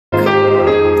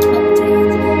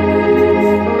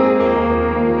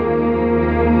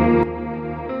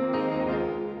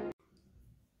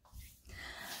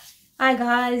Hi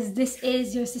guys, this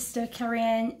is your sister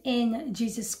Kerry-Ann in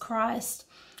Jesus Christ.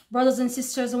 Brothers and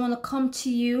sisters, I want to come to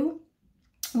you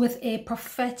with a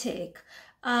prophetic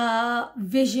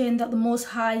vision that the Most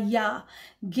High Yah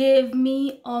gave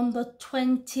me on the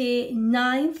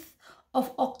 29th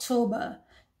of October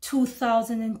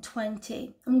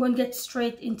 2020. I'm going to get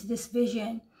straight into this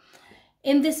vision.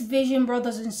 In this vision,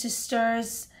 brothers and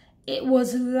sisters, it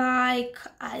was like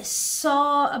I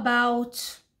saw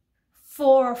about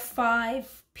 4 or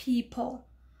 5 people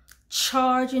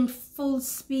charging full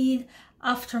speed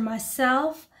after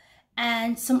myself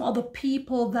and some other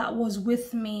people that was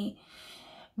with me.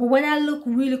 But when I look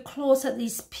really close at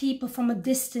these people from a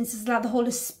distance, it's like the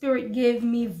Holy Spirit gave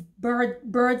me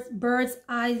bird's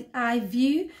eye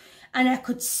view, and I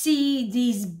could see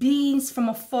these beings from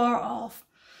afar off.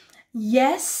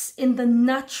 Yes, in the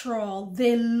natural,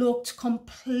 they looked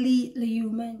completely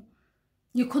human.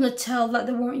 You couldn't tell that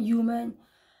they weren't human.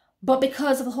 But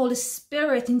because of the Holy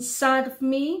Spirit inside of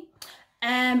me,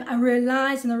 I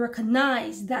realized and I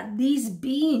recognized that these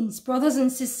beings, brothers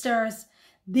and sisters,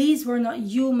 these were not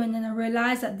human. And I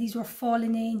realized that these were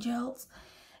fallen angels.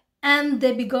 And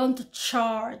they began to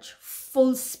charge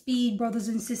full speed, brothers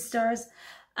and sisters,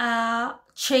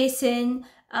 chasing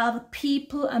the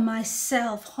people and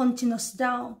myself, hunting us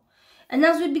down. And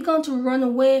as we began to run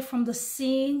away from the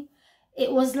scene,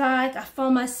 it was like I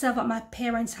found myself at my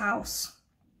parents' house,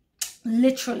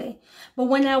 literally. But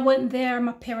when I went there,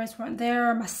 my parents weren't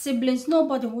there, my siblings,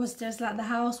 nobody was there. It's like the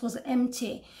house was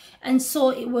empty. And so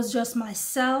it was just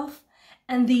myself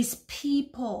and these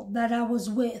people that I was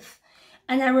with.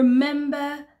 And I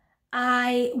remember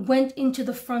I went into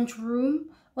the front room,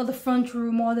 or we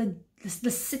call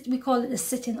it the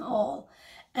sitting hall,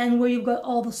 and where you've got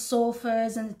all the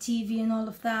sofas and the TV and all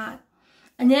of that.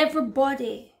 And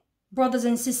everybody, brothers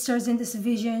and sisters, in this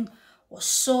vision was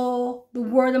so, the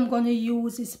word I'm going to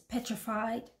use is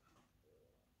petrified.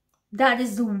 That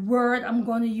is the word I'm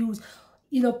going to use.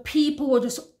 You know, people were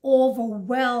just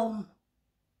overwhelmed.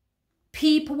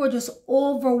 People were just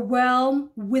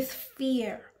overwhelmed with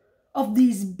fear of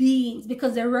these beings,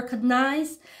 because they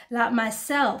recognized, like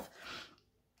myself,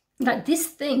 that these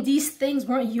things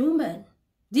weren't human.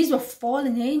 These were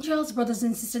fallen angels, brothers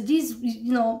and sisters. These,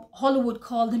 you know, Hollywood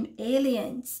called them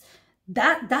aliens.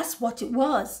 That's what it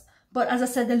was. But as I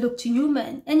said, they looked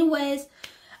human. Anyways,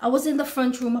 I was in the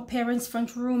front room, my parents'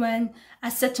 front room, and I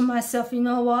said to myself, you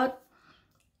know what?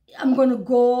 I'm going to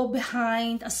go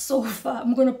behind a sofa.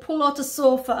 I'm going to pull out a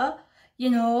sofa, you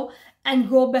know, and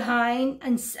go behind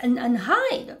and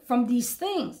hide from these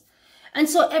things. And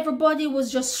so everybody was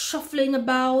just shuffling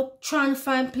about, trying to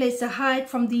find a place to hide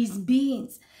from these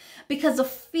beings. Because the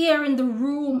fear in the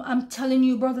room, I'm telling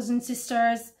you, brothers and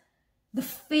sisters, the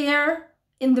fear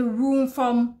in the room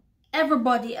from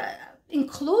everybody,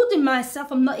 including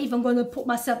myself, I'm not even going to put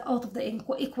myself out of the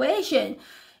equation.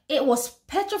 It was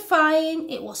petrifying,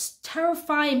 it was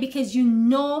terrifying, because you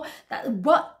know that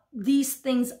what these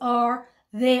things are,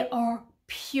 they are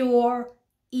pure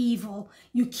evil.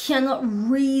 You cannot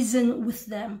reason with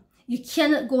them. You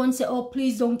cannot go and say, oh,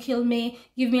 please don't kill me,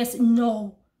 give me a...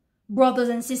 No, brothers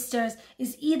and sisters,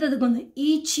 it's either they're going to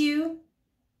eat you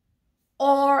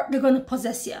or they're going to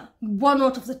possess you. One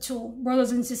out of the two,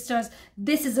 brothers and sisters.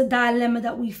 This is a dilemma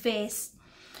that we face.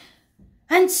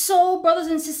 And so, brothers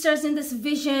and sisters, in this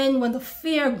vision, when the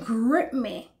fear gripped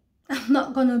me,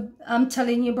 I'm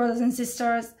telling you, brothers and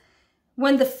sisters,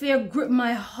 when the fear gripped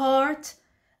my heart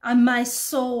and my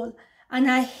soul, and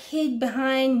I hid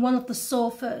behind one of the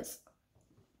sofas,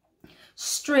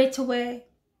 straight away,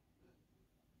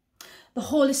 the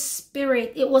Holy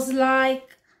Spirit, it was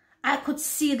like I could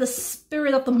see the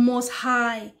Spirit of the Most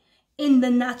High in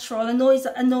the natural. I know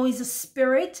he's a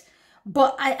spirit,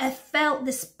 but I felt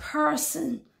this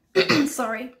person,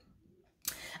 sorry,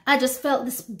 I just felt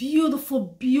this beautiful,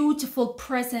 beautiful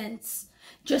presence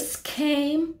just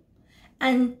came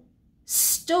and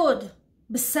stood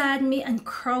beside me and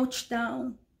crouched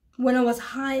down when I was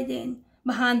hiding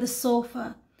behind the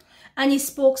sofa. And he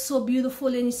spoke so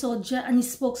beautifully, and he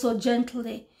spoke so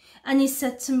gently. And he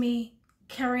said to me,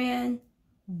 Kerry-Ann,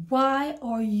 why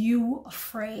are you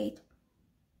afraid?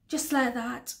 Just like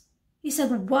that. He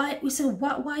said, why? We said,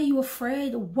 why are you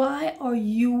afraid? Why are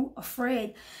you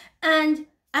afraid? And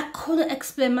I couldn't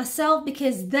explain myself,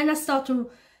 because then I started to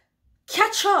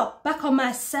catch up back on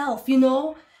myself, you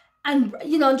know, and,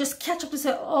 you know, just catch up to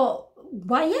say, oh,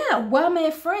 why am I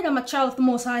afraid? I'm a child of the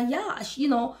Most High Yah. You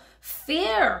know,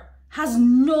 fear has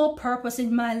no purpose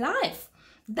in my life.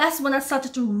 That's when I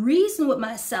started to reason with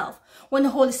myself, when the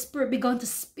Holy Spirit began to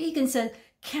speak and said,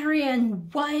 Kerry-Ann,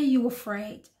 why are you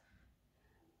afraid?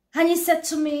 And he said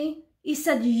to me, He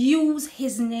said, use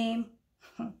his name.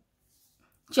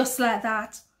 Just like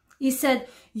that. He said,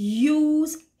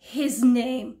 use his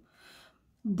name.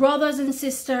 Brothers and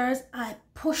sisters, I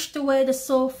pushed away the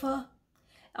sofa.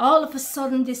 All of a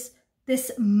sudden, this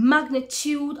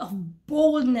magnitude of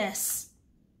boldness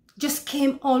just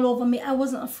came all over me. I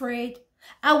wasn't afraid.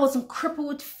 I wasn't crippled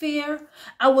with fear.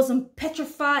 I wasn't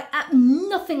petrified.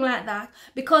 Nothing like that.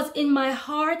 Because in my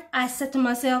heart, I said to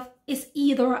myself, it's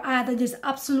either or either. There's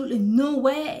absolutely no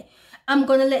way I'm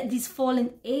going to let these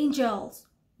fallen angels,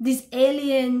 these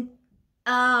alien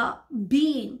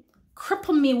being,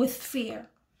 cripple me with fear.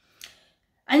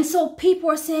 And so people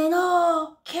are saying,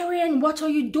 oh, Kerry-Ann, what are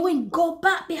you doing? Go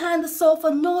back behind the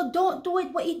sofa. No, don't do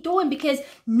it. What are you doing? Because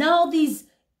now these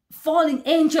fallen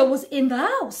angel was in the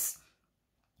house.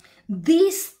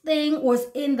 This thing was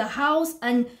in the house,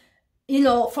 and you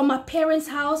know, from my parents'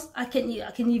 house, I can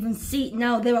even see it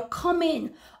now. They were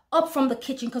coming up from the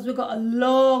kitchen because we got a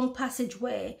long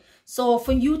passageway. So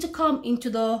for you to come into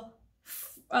the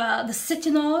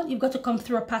sitting hall, you've got to come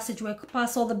through a passageway,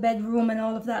 pass all the bedroom and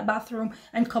all of that, bathroom,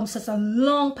 and come such a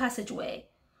long passageway.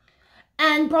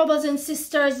 And brothers and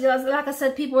sisters, like I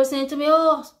said, people were saying to me,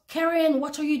 oh, Kerry-Ann,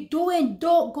 what are you doing?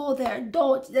 Don't go there.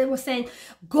 Don't. They were saying,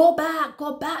 go back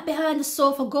behind the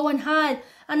sofa, go and hide.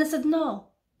 And I said, no.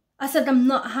 I said, I'm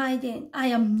not hiding. I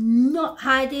am not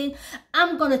hiding.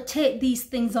 I'm going to take these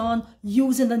things on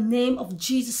using the name of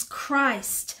Jesus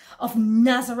Christ of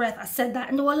Nazareth. I said that,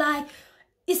 and they were like,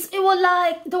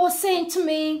 they were saying to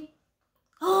me,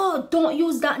 oh, don't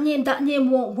use that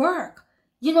name won't work.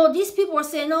 You know, these people were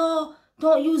saying, oh,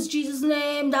 don't use Jesus'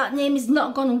 name. That name is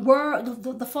not going to work.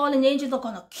 The fallen angels are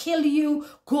going to kill you.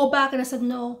 Go back. And I said,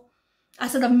 no. I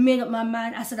said, I made up my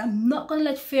mind. I said, I'm not going to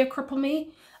let fear cripple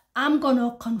me. I'm going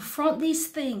to confront these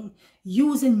things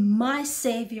using my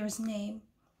Savior's name.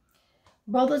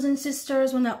 Brothers and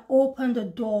sisters, when I opened the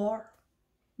door,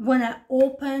 and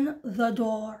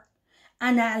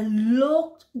I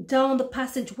looked down the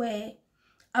passageway,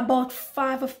 about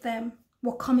 5 of them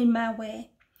were coming my way.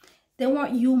 They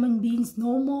weren't human beings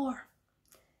no more.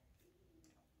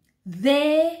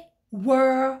 They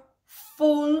were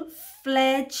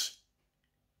full-fledged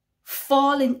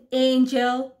fallen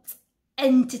angel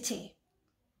entity.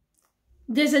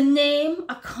 There's a name,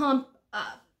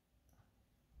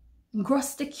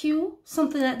 Grostic,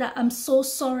 something like that. I'm so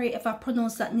sorry if I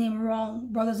pronounced that name wrong,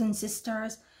 brothers and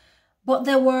sisters. But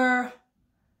they were,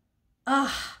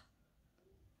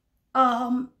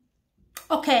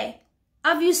 okay.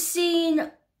 Have you seen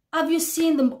them?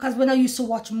 Because when I used to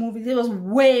watch movies, it was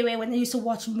way when I used to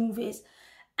watch movies.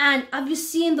 And have you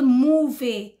seen the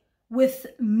movie with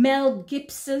Mel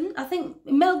Gibson? I think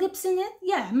Mel Gibson in it?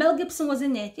 Yeah, Mel Gibson was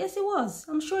in it. Yes, he was.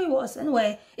 I'm sure he was.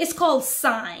 Anyway, it's called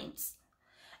Signs.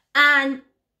 And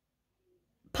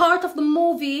part of the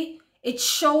movie, it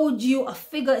showed you a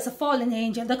figure. It's a fallen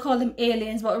angel. They call them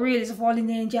aliens, but really it's a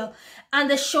fallen angel. And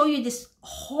they show you this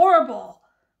horrible,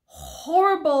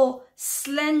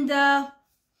 slender,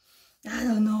 I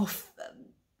don't know,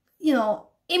 you know,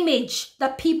 image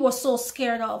that people are so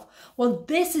scared of. Well,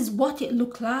 this is what it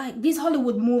looked like. These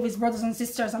Hollywood movies, brothers and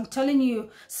sisters, I'm telling you,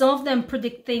 some of them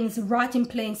predict things right in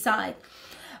plain sight.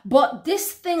 But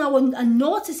this thing, I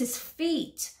noticed his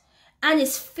feet, and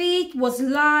his feet was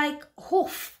like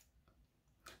hoof.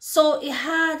 So it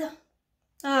had,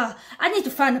 I need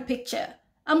to find a picture.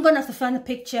 I'm going to have to find a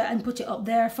picture and put it up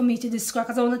there for me to describe,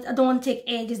 because I don't want to take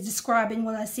ages describing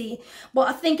what I see. But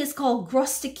I think it's called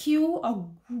Grostic or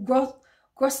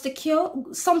Grostic,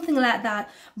 something like that.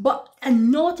 But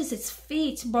and notice its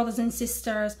feet, brothers and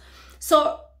sisters.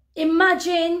 So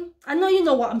imagine, I know you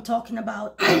know what I'm talking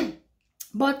about,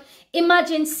 but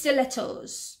imagine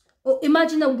stilettos. Or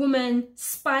imagine a woman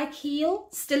spike heel,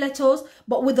 stilettos,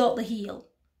 but without the heel.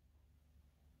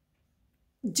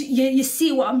 You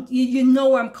see what you know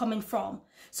where I'm coming from.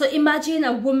 So imagine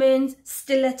a woman's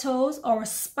stilettos or a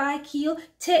spike heel.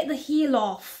 Take the heel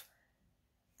off,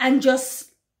 and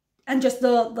just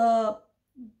the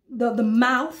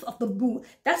mouth of the boot.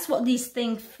 That's what these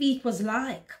feet was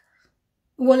like.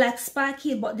 Were like spike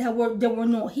heel, but there were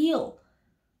no heel.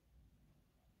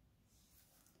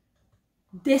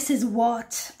 This is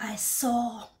what I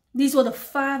saw. These were the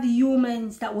 5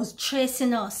 humans that was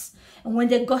chasing us. And when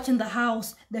they got in the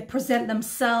house, they present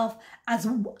themselves as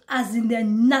in their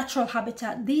natural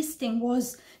habitat. This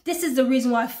is the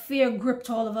reason why fear gripped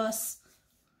all of us.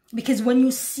 Because when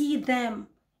you see them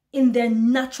in their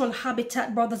natural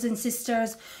habitat, brothers and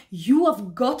sisters, you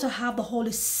have got to have the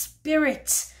Holy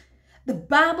Spirit. The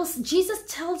Bible, Jesus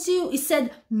tells you, he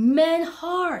said, men's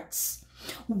hearts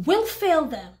will fail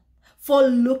them for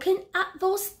looking at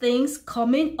those things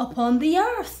coming upon the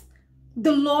earth.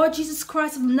 The Lord Jesus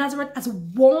Christ of Nazareth has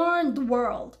warned the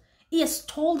world. He has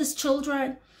told his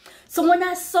children. So when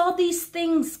I saw these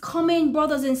things coming,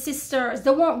 brothers and sisters,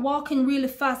 they weren't walking really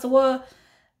fast. They were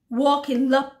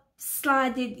walking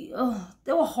slided. Oh,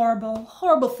 they were horrible,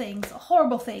 horrible things,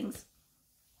 horrible things.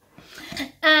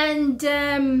 And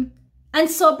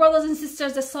so brothers and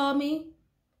sisters, they saw me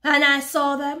and I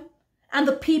saw them. And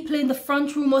the people in the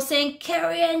front room were saying,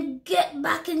 Kerry-Ann, get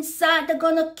back inside. They're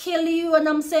going to kill you. And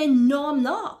I'm saying, no, I'm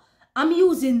not. I'm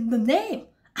using the name.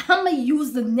 I'm going to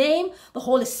use the name. The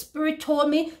Holy Spirit told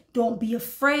me, don't be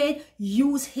afraid.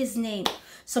 Use his name.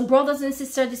 So brothers and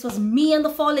sisters, this was me and the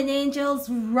fallen angels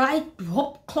right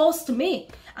up close to me.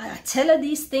 And I tell her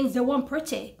these things, they weren't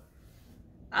pretty.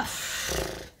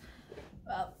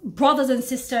 Brothers and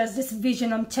sisters, this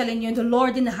vision, I'm telling you, the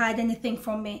Lord didn't hide anything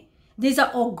from me. These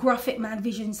are how graphic my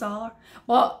visions are.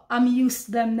 But I'm used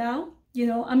to them now. You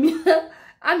know, I'm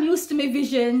used to my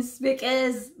visions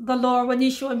because the Lord, when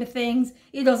he's showing me things,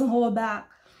 he doesn't hold back.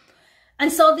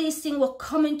 And so these things were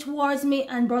coming towards me,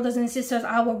 and brothers and sisters,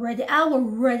 I was ready. I was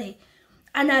ready.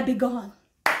 And I began.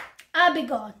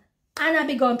 And I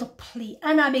began to plead.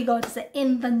 And I began to say,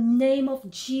 in the name of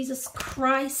Jesus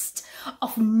Christ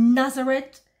of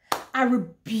Nazareth, I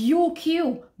rebuke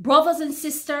you. Brothers and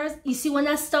sisters, you see, when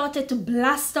I started to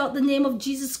blast out the name of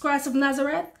Jesus Christ of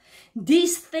Nazareth,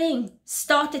 these things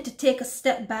started to take a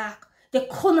step back. They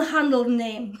couldn't handle the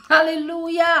name.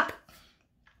 Hallelujah.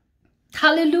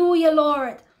 Hallelujah,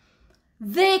 Lord.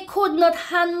 They could not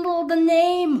handle the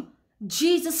name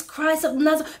Jesus Christ of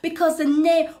Nazareth, because the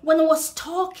name, when I was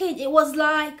talking, it was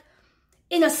like,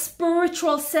 in a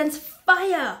spiritual sense,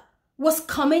 fire was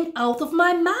coming out of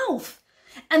my mouth.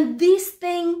 And these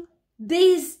things,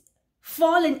 these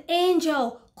fallen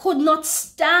angel could not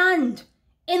stand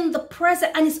in the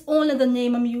presence. And it's only the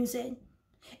name I'm using.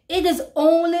 It is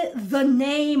only the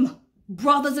name,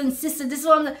 brothers and sisters. This is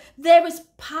what there is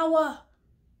power.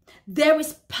 There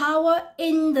is power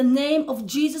in the name of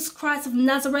Jesus Christ of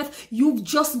Nazareth. You've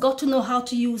just got to know how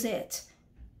to use it.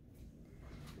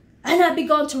 And I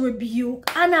began to rebuke,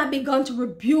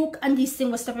 and these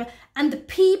things were stopping. And the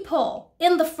people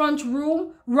in the front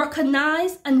room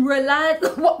recognized and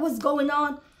realized what was going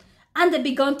on. And they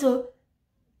began to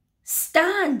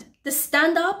stand. They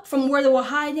stand up from where they were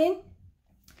hiding.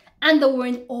 And they were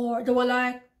in awe. They were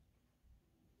like,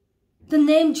 the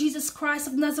name Jesus Christ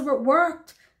of Nazareth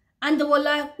worked. And they were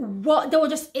like, what? They were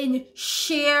just in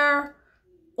sheer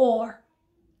awe.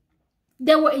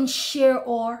 They were in sheer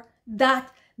awe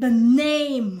that the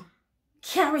name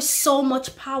carries so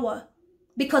much power,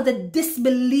 because they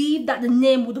disbelieved that the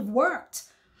name would have worked.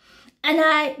 And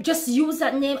I just used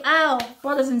that name. Oh,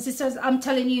 brothers and sisters, I'm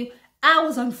telling you, I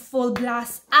was on full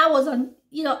blast. I was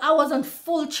on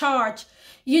full charge.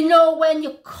 You know, when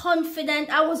you're confident,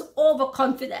 I was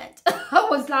overconfident. I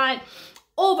was like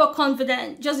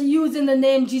overconfident, just using the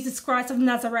name Jesus Christ of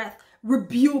Nazareth,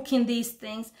 rebuking these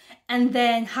things. And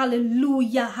then,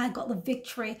 hallelujah, I got the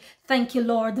victory. Thank you,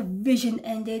 Lord. The vision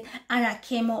ended and I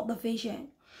came out the vision.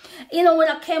 You know, when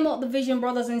I came out the vision,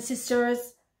 brothers and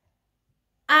sisters,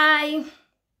 the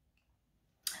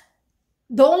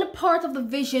only part of the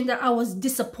vision that I was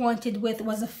disappointed with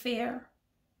was a fear.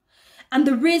 And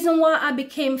the reason why I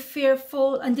became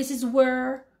fearful, and this is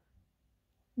where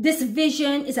this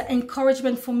vision is an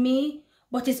encouragement for me,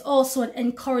 but it's also an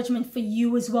encouragement for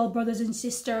you as well, brothers and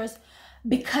sisters,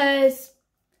 because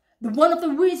one of the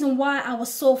reasons why I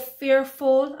was so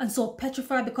fearful and so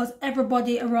petrified, because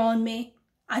everybody around me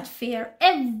had fear.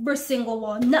 Every single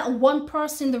one. Not one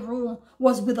person in the room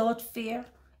was without fear.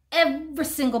 Every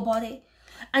single body.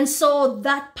 And so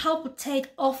that palpitate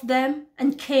off them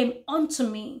and came onto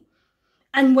me.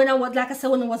 And when I was, like I said,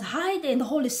 when I was hiding, the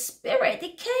Holy Spirit,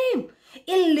 it came.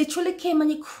 It literally came and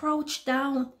he crouched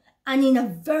down. And in a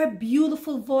very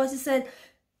beautiful voice, he said,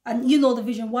 and you know the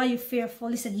vision, why are you fearful?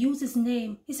 He said, use his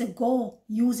name. He said, go,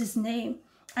 use his name.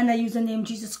 And I used the name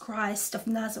Jesus Christ of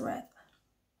Nazareth.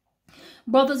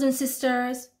 Brothers and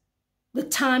sisters, the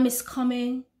time is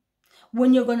coming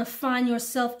when you're going to find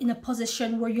yourself in a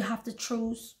position where you have to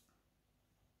choose.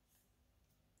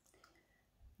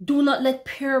 Do not let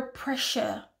peer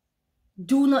pressure,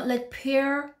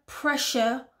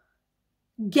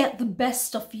 get the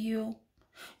best of you.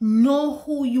 Know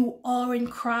who you are in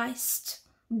Christ.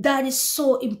 That is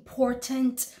so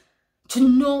important. To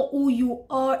know who you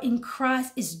are in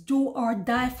Christ is do or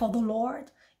die for the Lord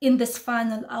in this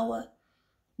final hour.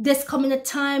 There's coming a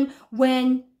time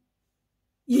when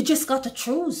you just got to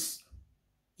choose.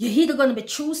 You're either going to be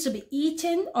choose to be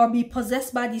eaten or be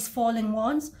possessed by these fallen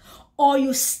ones, or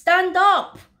you stand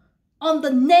up on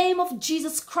the name of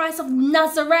Jesus Christ of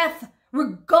Nazareth,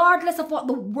 regardless of what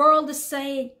the world is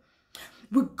saying,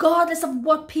 regardless of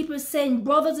what people are saying.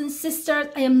 Brothers and sisters,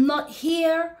 I am not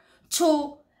here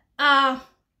to,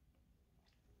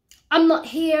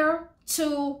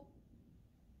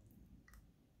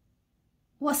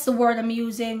 what's the word I'm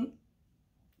using?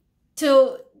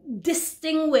 To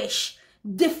distinguish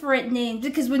different names,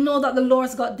 because we know that the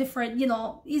Lord's got different,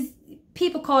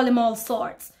 people call him all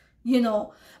sorts,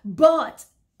 but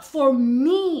for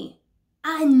me,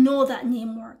 I know that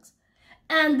name works.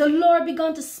 And the Lord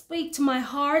began to speak to my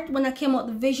heart when I came out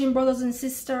the vision, brothers and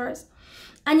sisters.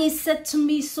 And he said to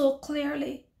me so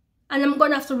clearly, and I'm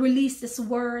going to have to release this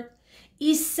word.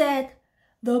 He said,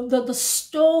 the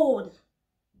stone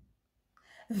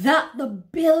that the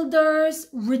builders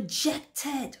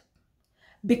rejected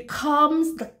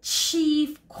becomes the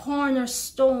chief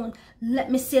cornerstone.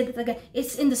 Let me say that again.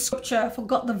 It's in the scripture. I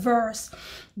forgot the verse.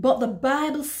 But the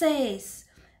Bible says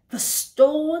the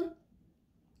stone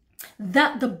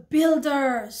that the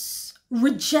builders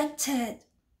rejected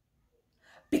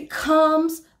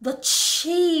becomes the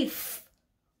chief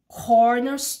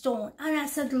cornerstone. And I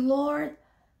said, Lord,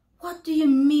 what do you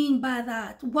mean by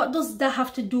that? What does that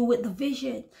have to do with the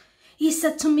vision? He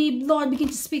said to me, Lord, begin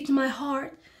to speak to my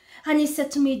heart. And he said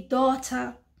to me,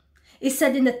 daughter, he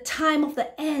said, in the time of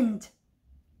the end,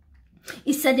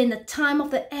 he said, in the time of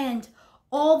the end,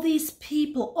 all these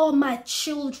people, all my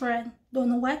children, don't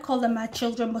know why I call them my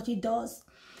children, but he does.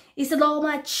 He said, all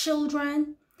my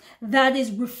children that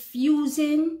is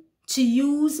refusing to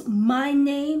use my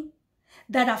name,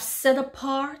 that I've set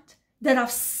apart, that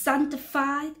I've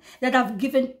sanctified, that I've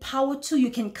given power to. You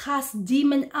can cast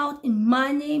demon out in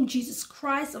my name, Jesus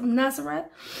Christ of Nazareth.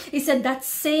 He said that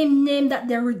same name that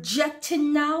they're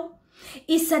rejecting now.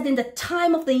 He said in the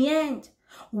time of the end,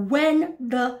 when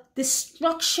the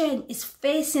destruction is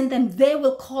facing them, they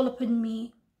will call upon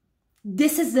me.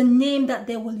 This is the name that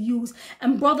they will use.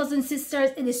 And brothers and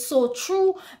sisters, it is so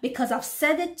true, because I've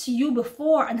said it to you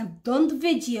before and I've done the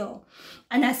video.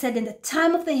 And I said in the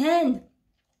time of the end,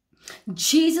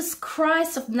 Jesus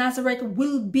Christ of Nazareth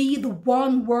will be the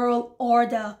one world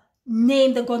order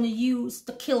name they're going to use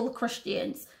to kill the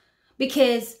Christians,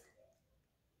 because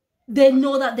they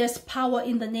know that there's power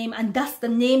in the name, and that's the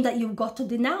name that you've got to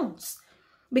denounce.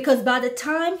 Because by the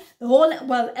time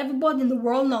everybody in the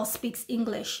world now speaks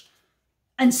English.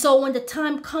 And so when the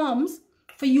time comes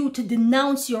for you to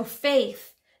denounce your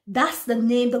faith, that's the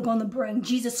name they're going to bring,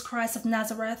 Jesus Christ of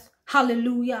Nazareth.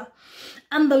 Hallelujah.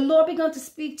 And the Lord began to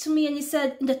speak to me, and he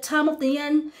said, in the time of the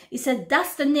end, he said,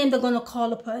 that's the name they're going to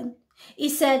call upon. He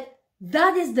said,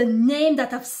 that is the name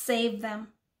that have saved them.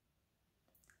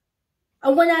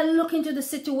 And when I look into the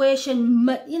situation,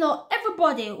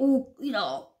 everybody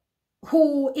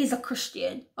who is a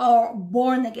Christian or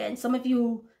born again, some of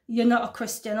you, you're not a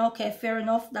Christian. Okay, fair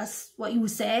enough. That's what you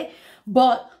say.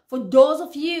 But for those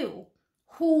of you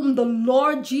whom the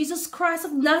Lord Jesus Christ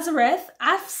of Nazareth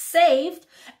hath saved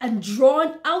and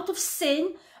drawn out of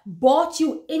sin, brought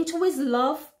you into his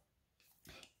love,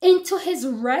 into his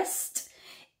rest,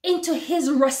 into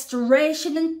his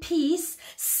restoration and peace,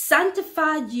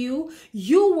 sanctified you,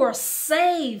 you were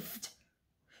saved.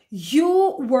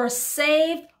 You were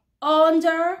saved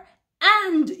under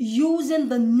and using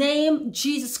the name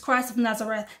Jesus Christ of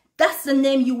Nazareth. That's the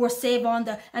name you were saved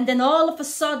under. And then all of a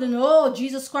sudden, oh,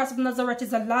 Jesus Christ of Nazareth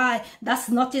is a lie. That's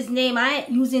not his name. I ain't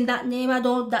using that name.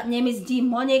 That name is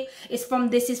demonic. It's from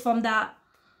this, it's from that.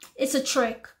 It's a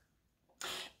trick.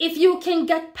 If you can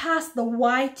get past the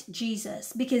white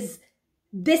Jesus, because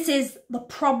this is the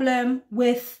problem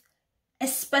with,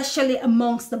 especially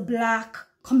amongst the black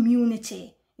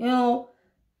community.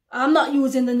 I'm not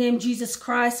using the name Jesus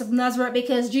Christ of Nazareth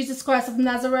because Jesus Christ of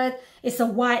Nazareth is a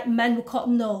white man who can't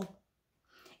know.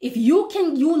 If you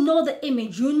know the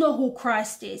image, you know who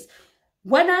Christ is.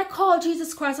 When I call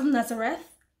Jesus Christ of Nazareth,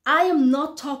 I am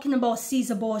not talking about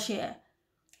Caesar Borgia.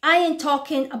 I ain't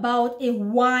talking about a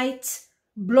white,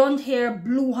 blonde hair,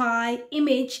 blue eye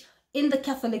image in the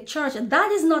Catholic Church.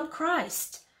 That is not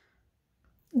Christ.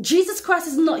 Jesus Christ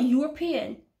is not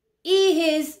European.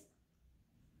 He is,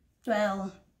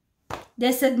 well,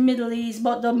 they said Middle East,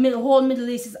 but the whole Middle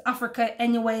East is Africa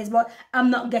anyways, but I'm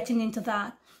not getting into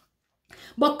that.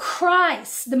 But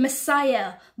Christ, the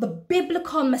Messiah, the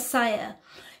biblical Messiah,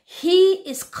 he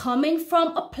is coming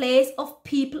from a place of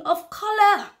people of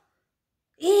color.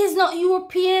 He is not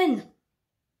European.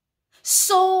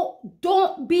 So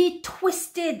don't be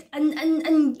twisted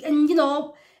and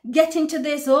get into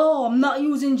this, oh, I'm not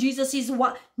using Jesus, he's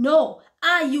what? No,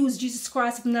 I use Jesus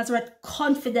Christ of Nazareth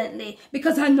confidently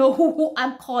because I know who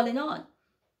I'm calling on.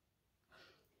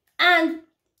 And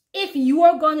if you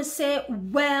are going to say,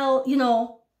 well,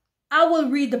 I will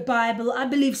read the Bible. I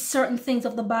believe certain things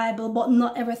of the Bible, but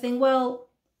not everything. Well,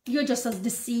 you're just as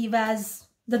deceived as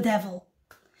the devil.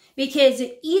 Because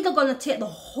you're either going to take the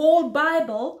whole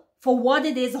Bible for what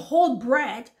it is, the whole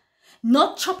bread,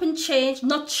 not chop and change,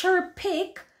 not cherry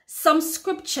pick some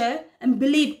scripture and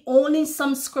believe only in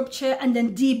some scripture and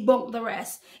then debunk the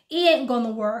rest. It ain't going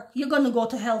to work. You're going to go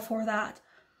to hell for that.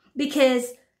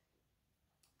 Because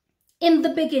in the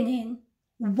beginning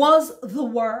was the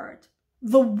Word.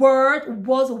 The Word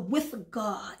was with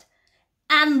God,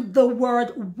 and the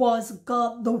Word was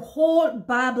God. The whole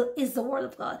Bible is the Word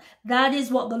of God. That is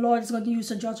what the Lord is going to use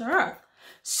to judge the earth.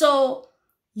 So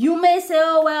you may say,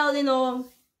 oh, well, you know,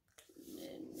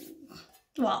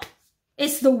 well,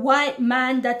 it's the white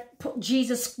man that put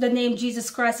Jesus, the name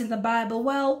Jesus Christ in the Bible.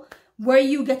 Well, where are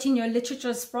you getting your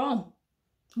literatures from?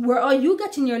 Where are you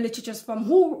getting your literatures from?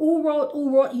 Who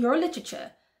wrote your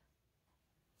literature?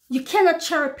 You cannot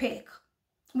cherry pick.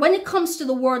 When it comes to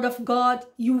the Word of God,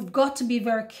 you've got to be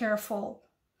very careful.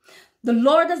 The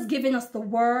Lord has given us the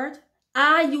Word.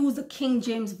 I use the King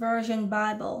James Version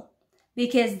Bible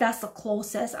because that's the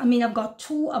closest. I mean, I've got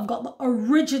two. I've got the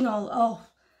original. Oh,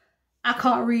 I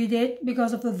can't read it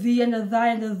because of the thee and the thy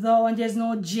and the thou, and there's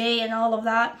no J and all of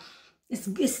that. It's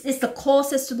the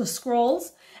closest to the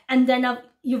scrolls. And then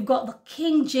you've got the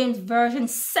King James Version,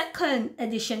 2nd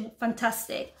edition.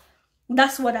 Fantastic.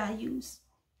 That's what I use.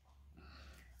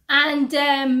 And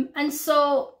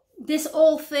so this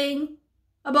whole thing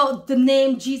about the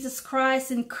name Jesus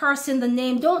Christ and cursing the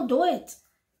name, don't do it.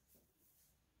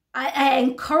 I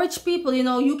encourage people, you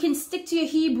know, you can stick to your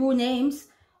Hebrew names.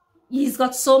 He's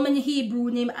got so many Hebrew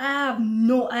names. I have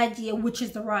no idea which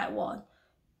is the right one.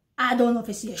 I don't know if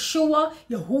it's Yeshua,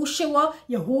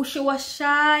 Yehoshua,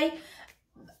 Shai.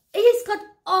 He's got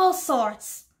all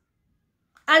sorts.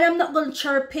 And I'm not going to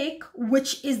cherry pick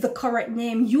which is the correct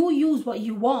name. You use what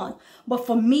you want. But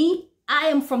for me, I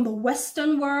am from the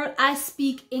Western world. I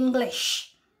speak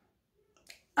English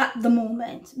at the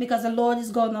moment because the Lord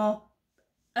is going to,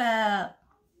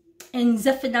 in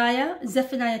Zechariah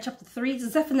chapter 3,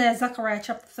 Zechariah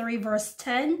chapter 3 verse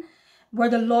 10, where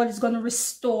the Lord is going to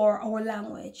restore our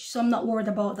language. So I'm not worried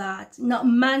about that.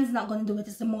 Man's not going to do it.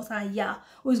 It's the Most High Yah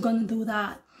who is going to do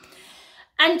that.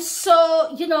 And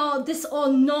so, you know, this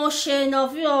whole notion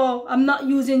of, you know, I'm not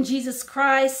using Jesus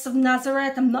Christ of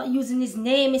Nazareth. I'm not using his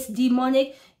name. It's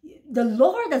demonic. The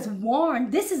Lord has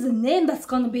warned. This is the name that's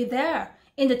going to be there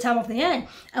in the time of the end.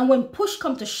 And when push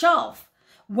comes to shove,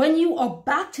 when you are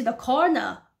back to the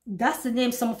corner, that's the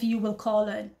name some of you will call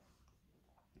it.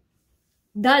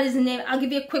 That is the name. I'll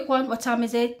give you a quick one. What time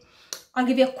is it? I'll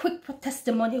give you a quick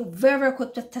testimony, a very, very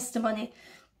quick testimony.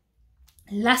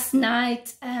 Last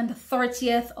night, the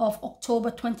 30th of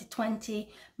October 2020,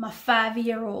 my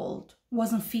 5-year-old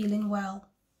wasn't feeling well.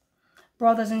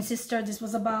 Brothers and sisters, this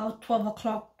was about 12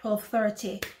 o'clock,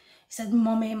 12:30. He said,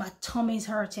 Mommy, my tummy's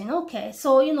hurting. Okay,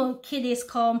 so, you know, kiddies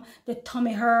come, the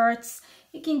tummy hurts.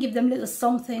 You can give them a little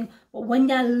something. But when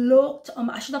I looked,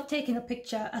 I should have taken a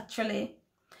picture, actually.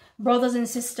 Brothers and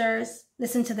sisters,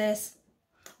 listen to this.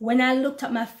 When I looked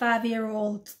at my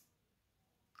 5-year-old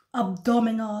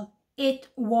abdominal, it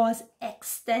was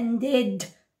extended.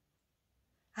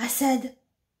 I said,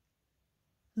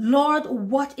 Lord,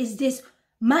 what is this?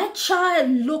 My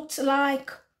child looked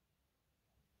like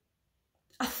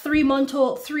a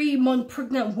 3-month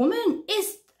pregnant woman.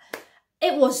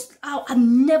 I've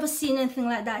never seen anything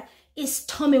like that. His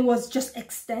tummy was just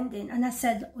extending. And I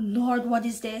said, Lord, what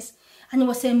is this? And he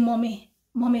was saying, Mommy,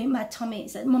 my tummy. He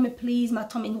said, Mommy, please, my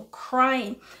tummy. No,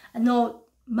 crying. I know.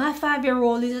 My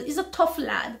 5-year-old is a tough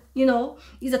lad, you know.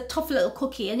 He's a tough little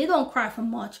cookie and he don't cry for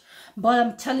much. But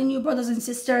I'm telling you, brothers and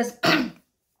sisters,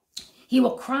 he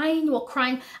was crying.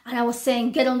 And I was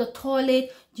saying, get on the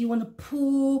toilet. Do you want to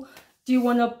poo? Do you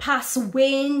want to pass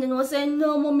wind? And I was saying,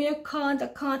 no, Mommy, I can't.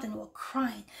 And he was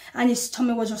crying. And his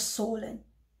tummy was just swollen.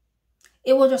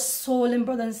 It was just swollen,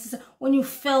 brothers and sisters. When you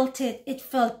felt it, it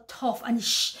felt tough. And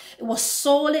it was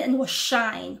swollen and it was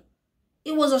shine.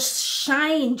 It was a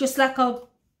shine, just like a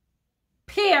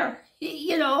pear,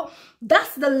 you know.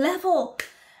 That's the level.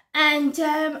 And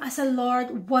I said,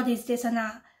 Lord, what is this? And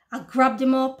I grabbed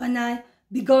him up and I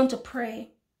began to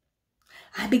pray.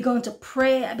 I began to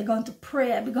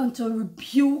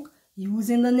rebuke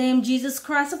using the name Jesus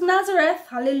Christ of Nazareth.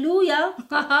 Hallelujah.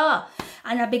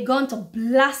 And I began to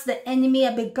blast the enemy.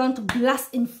 I began to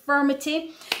blast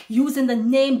infirmity using the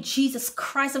name Jesus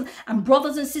Christ. And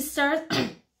brothers and sisters,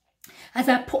 as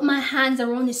I put my hands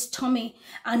around his tummy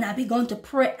and I began to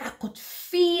pray, I could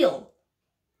feel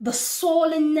the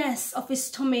swollenness of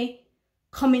his tummy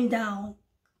coming down.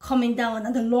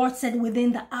 And the Lord said,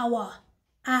 within the hour,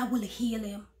 I will heal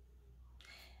him.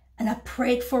 and I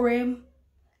prayed for him.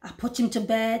 I put him to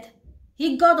bed.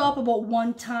 He got up about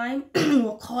one time and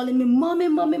was calling me, "Mommy,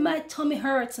 mommy, my tummy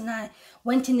hurts." And I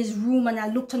went in his room and I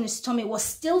looked on his tummy. It was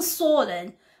still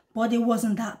swollen, but it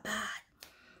wasn't that bad.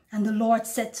 And the Lord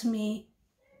said to me,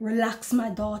 "Relax, my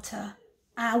daughter.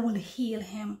 I will heal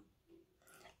him."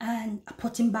 And I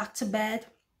put him back to bed,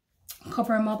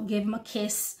 covered him up, gave him a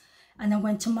kiss, and I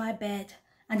went to my bed.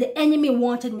 And the enemy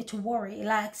wanted me to worry,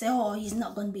 like say, "Oh, he's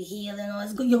not going to be healed. You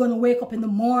know, you're going to wake up in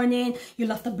the morning.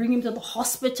 You'll have to bring him to the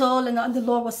hospital." And the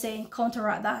Lord was saying,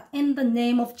 counteract that in the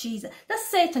name of Jesus. That's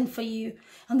Satan for you.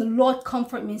 And the Lord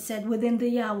comforted me and said, within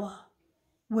the hour,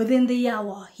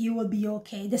 he will be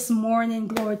okay. This morning,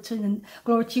 glory to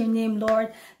your name,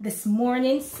 Lord. This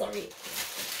morning,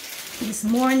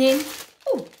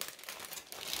 oh,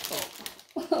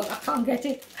 I can't get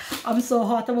it. I'm so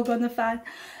hot. I'm going to fan.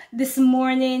 This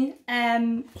morning,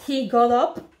 he got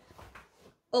up.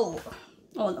 Oh,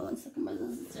 hold on one second, brothers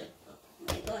and sisters. Oh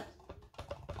my God.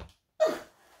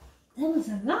 That was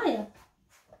a liar.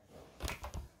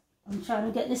 I'm trying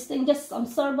to get this thing. I'm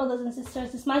sorry, brothers and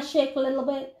sisters. This might shake a little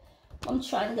bit. I'm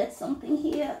trying to get something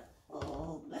here.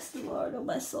 Oh, bless the Lord, oh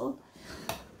my soul.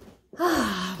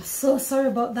 I'm so sorry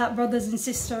about that, brothers and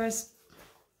sisters.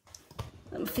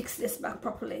 Let me fix this back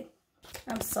properly.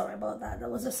 I'm sorry about that. That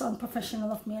was just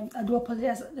unprofessional of me. I do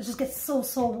apologize. It just gets so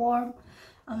warm.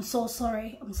 I'm so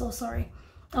sorry. I'm so sorry.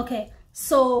 Okay,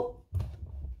 so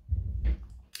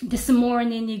this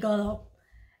morning he got up.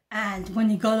 And when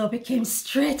he got up, he came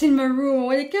straight in my room.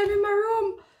 When he came in my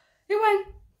room, he went,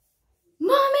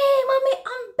 Mommy,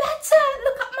 I'm better.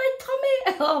 Look at my tummy.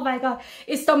 Oh my God.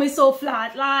 His tummy's so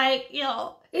flat. Like, you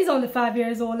know, he's only 5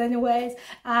 years old anyways.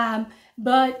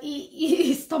 But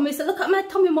his tummy said, "Look at my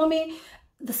tummy, Mommy.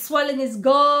 The swelling is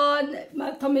gone.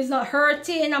 My tummy's not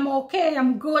hurting. I'm okay.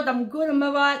 I'm good. I'm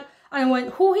all right." And I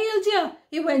went, "Who healed you?"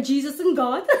 He went, "Jesus and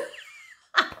God."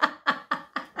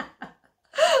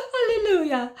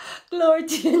 Hallelujah. Glory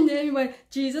to your name. He went,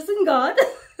 "Jesus and God."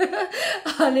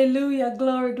 Hallelujah.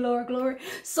 Glory, glory, glory.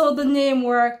 So the name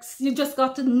works. You just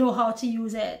got to know how to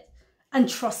use it and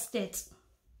trust it.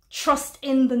 Trust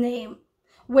in the name.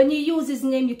 When you use his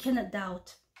name, you cannot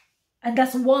doubt. And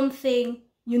that's one thing,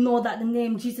 you know, that the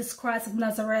name Jesus Christ of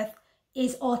Nazareth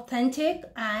is authentic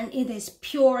and it is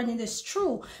pure and it is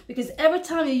true. Because every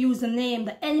time you use the name,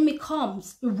 the enemy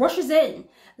comes, it rushes in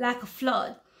like a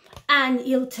flood. And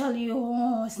he'll tell you,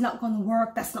 "Oh, it's not going to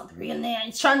work. That's not the real name."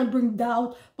 It's trying to bring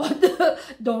doubt, but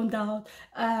don't doubt.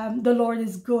 The Lord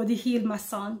is good. He healed my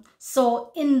son.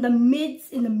 So in the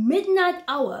midnight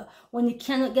hour, when you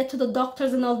cannot get to the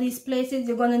doctors and all these places,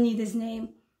 you're going to need his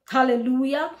name.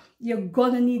 Hallelujah. You're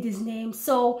going to need his name.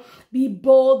 So be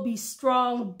bold, be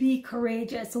strong, be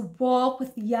courageous. Walk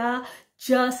with Yah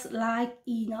just like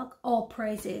Enoch. All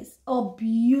praises, all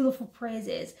beautiful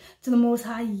praises to the Most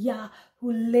High Yah,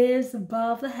 who lives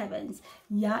above the heavens.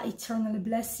 Yah eternally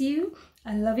bless you.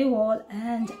 I love you all,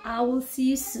 and I will see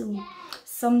you soon,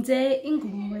 someday in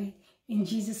glory, in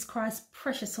Jesus Christ's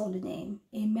precious holy name.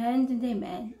 Amen and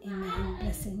amen. Amen.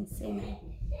 Blessings. Amen.